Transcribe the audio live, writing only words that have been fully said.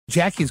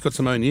Jackie's got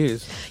some own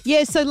news.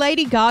 Yeah, so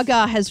Lady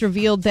Gaga has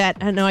revealed that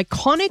an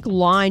iconic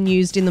line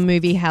used in the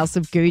movie House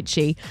of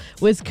Gucci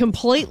was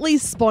completely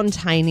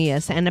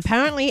spontaneous and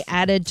apparently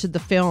added to the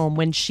film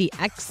when she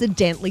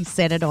accidentally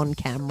said it on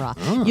camera.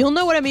 Oh. You'll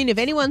know what I mean. If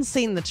anyone's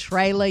seen the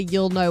trailer,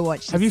 you'll know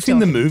what she's Have you seen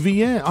the movie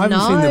yet? I haven't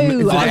No. seen the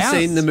movie. I've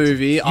seen the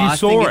movie. I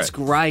saw think it. it's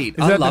great.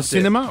 Is I that the loved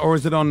cinema or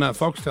is it on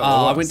Foxtel?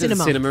 Oh, I went to Cinema.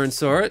 the cinema and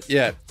saw it.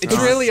 Yeah. It's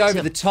really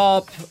over the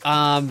top,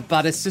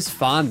 but it's just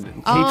fun.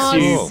 It keeps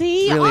you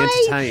see, really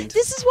entertained.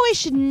 This is why you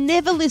should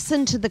never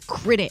listen to the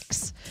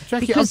critics.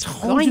 Jackie, because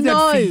I've told you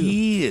that for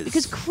years.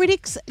 Because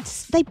critics,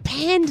 they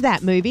panned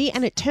that movie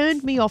and it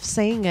turned me off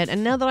seeing it.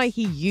 And now that I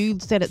hear you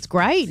said it's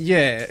great.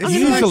 Yeah.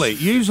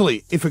 It's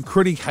Usually, if a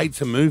critic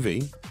hates a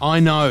movie, I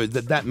know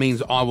that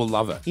means I will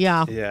love it.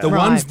 Yeah. Yeah. The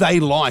Right. ones they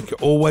like are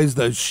always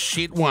those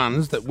shit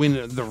ones that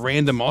win the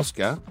random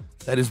Oscar.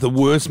 That is the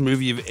worst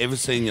movie you've ever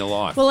seen in your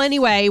life. Well,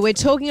 anyway, we're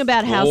talking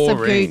about House of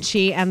Boring.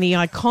 Gucci and the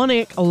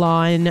iconic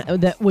line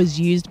that was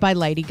used by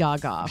Lady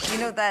Gaga. You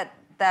know that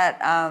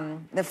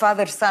the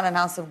father son in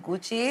House of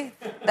Gucci,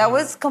 that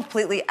was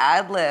completely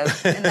ad-lib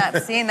in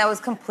that scene. That was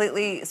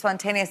completely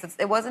spontaneous.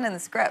 It wasn't in the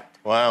script.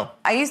 Wow.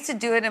 I used to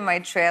do it in my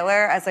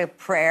trailer as a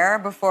prayer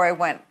before I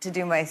went to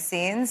do my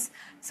scenes.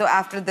 So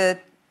after the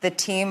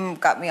team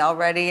got me all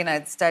ready and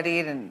I'd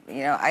studied and,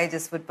 I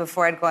just would,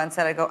 before I'd go on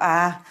set, I'd go,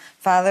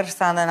 father,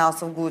 son, and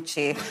House of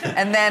Gucci.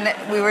 And then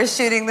we were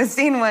shooting the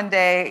scene one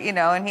day,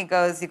 and he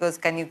goes,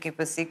 can you keep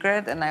a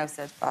secret? And I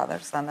said, father,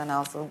 son, and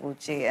House of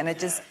Gucci. And it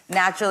just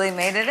naturally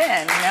made it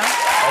in,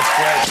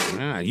 That's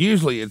great. Ah,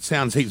 usually it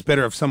sounds heaps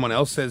better if someone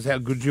else says how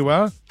good you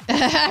are.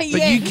 But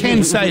Yeah. you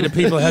can say to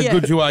people how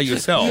good you are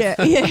yourself. Yeah.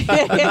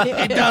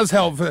 It does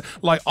help.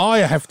 Like, I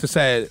have to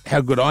say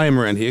how good I am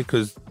around here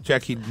because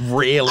Jackie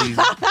rarely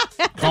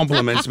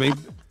compliments me.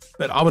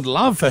 But I would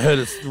love for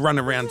her to run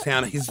around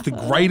town. He's the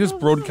greatest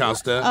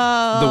broadcaster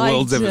the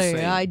world's ever seen.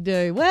 I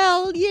do.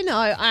 Well,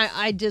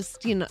 I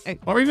just,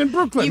 Or even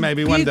Brooklyn, you,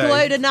 maybe one you day.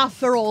 glowed enough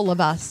for all of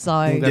us,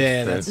 so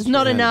it's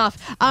not enough.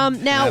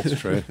 Now,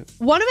 That's true.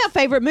 one of our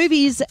favourite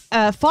movies,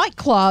 Fight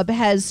Club,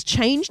 has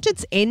changed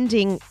its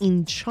ending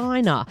in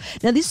China.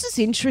 Now, this is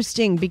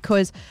interesting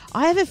because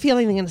I have a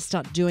feeling they're going to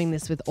start doing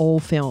this with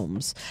all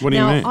films. What do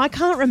you mean? I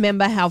can't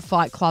remember how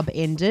Fight Club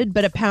ended,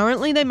 but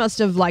apparently they must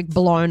have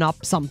blown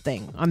up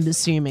something. I'm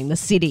assuming the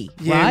city.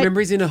 Yeah, right? remember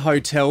he's in a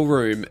hotel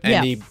room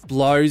and he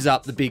blows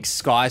up the big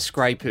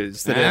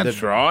skyscrapers.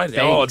 That's right.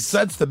 Oh,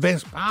 that's the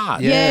best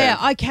part.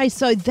 Yeah, okay,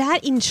 so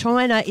that in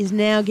China is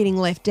now getting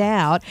left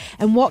out,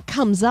 and what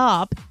comes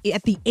up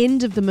at the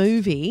end of the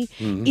movie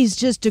is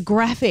just a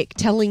graphic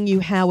telling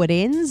you how it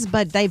ends,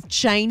 but they've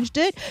changed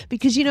it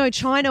because,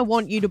 China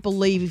want you to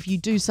believe if you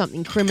do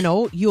something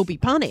criminal, you'll be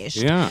punished.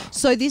 Yeah.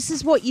 So this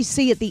is what you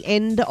see at the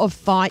end of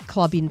Fight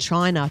Club in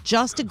China,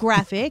 just a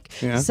graphic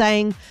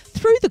saying,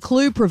 through the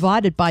clue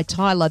provided by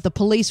Tyler, the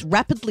police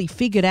rapidly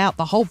figured out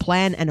the whole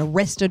plan and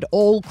arrested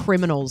all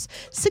criminals,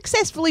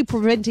 successfully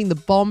preventing the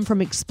bomb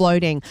from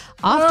exploding.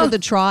 After the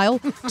trial,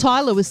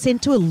 Tyler was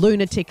sent to a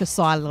lunatic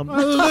asylum. A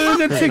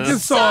lunatic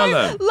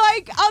asylum. So,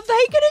 are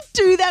they going to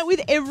do that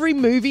with every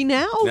movie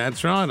now?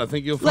 That's right. I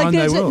think you'll find they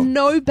there's will.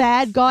 no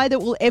bad guy that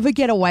will ever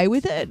get away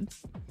with it.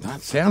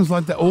 That sounds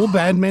like all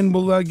bad men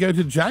will go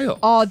to jail.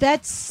 Oh,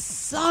 that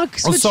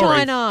sucks for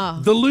China.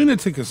 The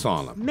lunatic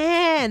asylum.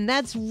 Man,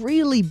 that's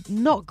really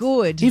not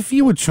good. If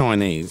you were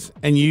Chinese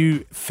and you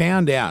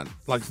found out,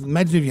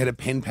 imagine if you had a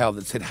pen pal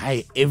that said,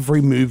 hey,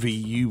 every movie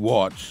you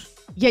watch,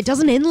 Yeah, it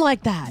doesn't end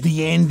like that.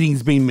 the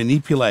ending's been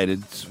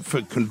manipulated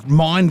for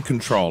mind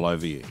control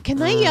over you. Can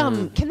they get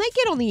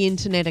on the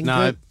internet and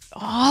No. go?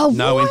 Oh,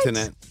 No what?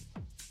 internet.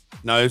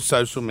 No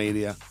social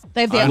media.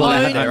 They have their Only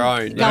own, have their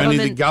own. Only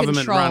the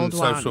government run government-controlled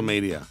one. social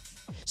media.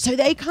 So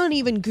they can't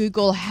even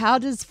Google how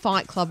does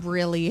Fight Club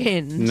really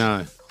end?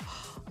 No.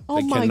 Oh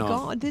they my cannot.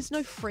 God, there's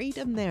no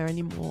freedom there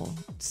anymore.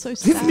 It's so There's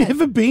sad.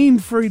 never been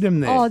freedom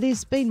there. Oh,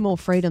 there's been more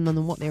freedom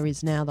than what there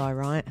is now, though,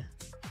 right?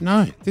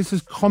 No, this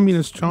is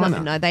communist China.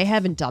 No, they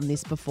haven't done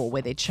this before,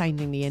 where they're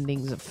changing the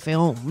endings of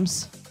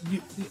films.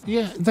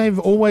 Yeah, they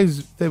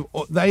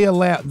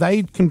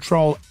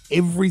control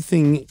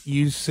everything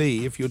you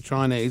see if you're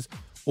Chinese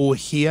or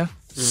hear,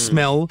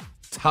 smell,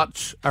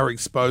 touch, are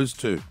exposed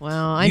to.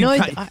 Well, I You know.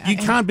 you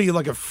can't be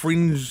like a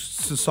fringe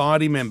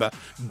society member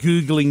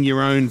Googling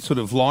your own sort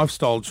of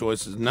lifestyle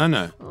choices.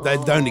 No, they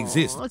don't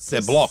exist. It's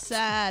They're so blocked.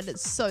 sad.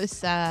 It's so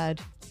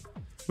sad.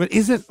 But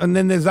is it? And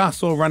then there's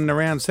us all running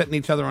around setting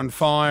each other on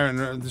fire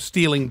and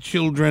stealing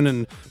children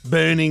and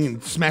burning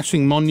and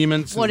smashing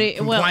monuments and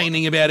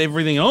complaining about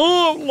everything.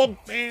 Oh,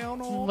 lockdown.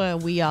 Oh. Well,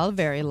 we are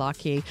very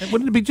lucky.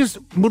 Would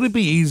it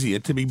be easier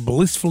to be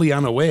blissfully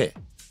unaware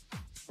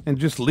and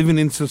just living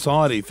in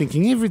society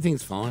thinking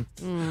everything's fine?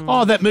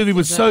 Oh, that movie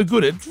was so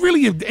good. It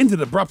really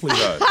ended abruptly,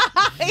 though.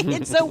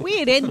 It's a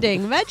weird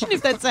ending. Imagine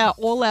if that's how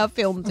all our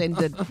films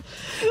ended.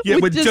 Yeah,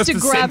 with just a a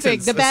graphic.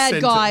 sentence, The a bad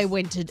sentence. guy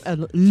went to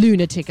a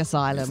lunatic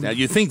asylum. Now,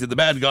 you think that the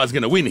bad guy's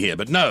going to win here,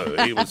 but no,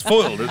 he was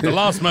foiled at the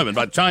last moment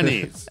by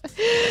Chinese.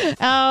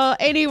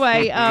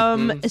 Anyway,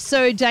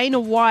 so Dana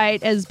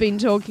White has been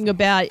talking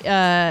about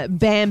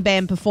Bam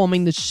Bam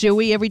performing the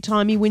shoey every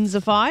time he wins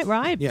a fight,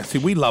 right? Yeah, see,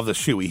 we love the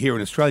shoey here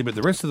in Australia, but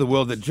the rest of the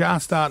world, they're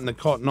just starting to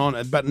cotton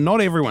on, but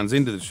not everyone's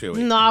into the shoey.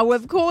 No,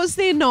 of course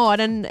they're not.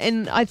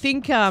 And I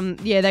think,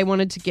 they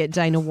wanted to get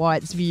Dana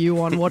White's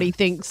view on what he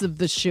thinks of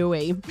the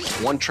shoey.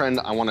 One trend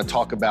I want to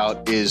talk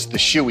about is the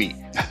shoey.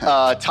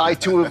 Tai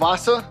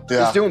Tuivasa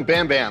is doing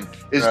Bam Bam,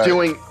 is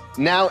doing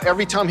now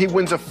every time he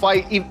wins a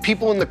fight,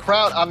 people in the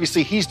crowd,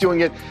 obviously he's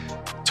doing it.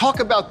 Talk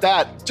about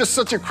that. Just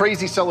such a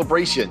crazy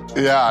celebration.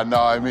 Yeah, no,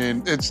 I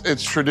mean,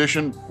 it's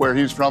tradition where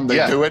he's from.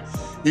 They do it.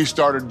 He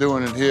started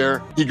doing it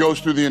here. He goes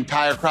through the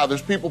entire crowd.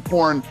 There's people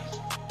pouring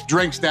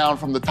drinks down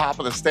from the top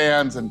of the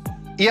stands, and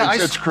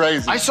it's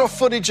crazy. I saw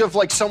footage of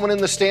like someone in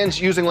the stands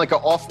using like an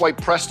Off-White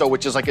Presto,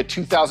 which is like a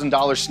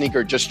 $2,000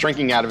 sneaker, just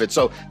drinking out of it.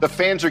 So the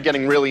fans are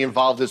getting really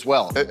involved as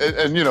well.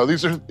 And you know,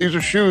 these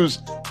are shoes,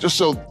 just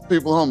so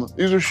people home,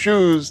 these are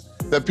shoes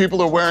that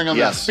people are wearing on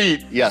their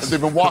feet. Yes. That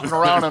they've been walking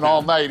around in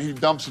all night. He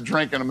dumps a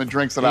drink in them and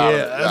drinks it out of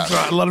it. That's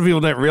right. A lot of people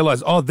don't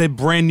realise, they're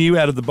brand new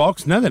out of the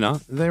box. No, they're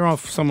not. They're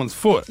off someone's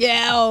foot.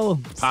 Yeah,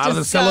 Part of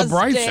the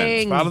celebration.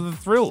 It's part of the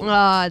thrill.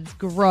 It's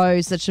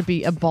gross. That should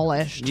be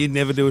abolished. You'd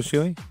never do a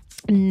shoey?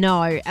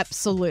 No,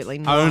 absolutely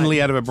not.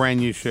 Only out of a brand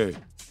new shoe.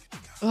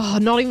 Oh,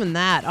 not even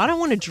that. I don't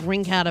want to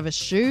drink out of a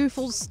shoe,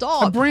 full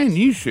stop. A brand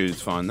new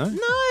shoe's fine, though.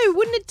 No,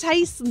 wouldn't it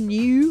taste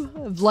new?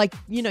 Like,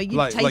 you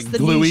taste like the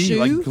gluey, new shoe.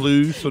 like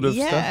glue sort of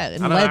yeah,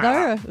 stuff. and I don't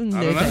leather. know.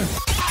 I don't know.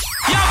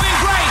 Y'all been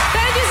great.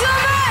 Thank you so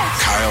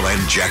much. Kyle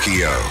and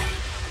Jackie O.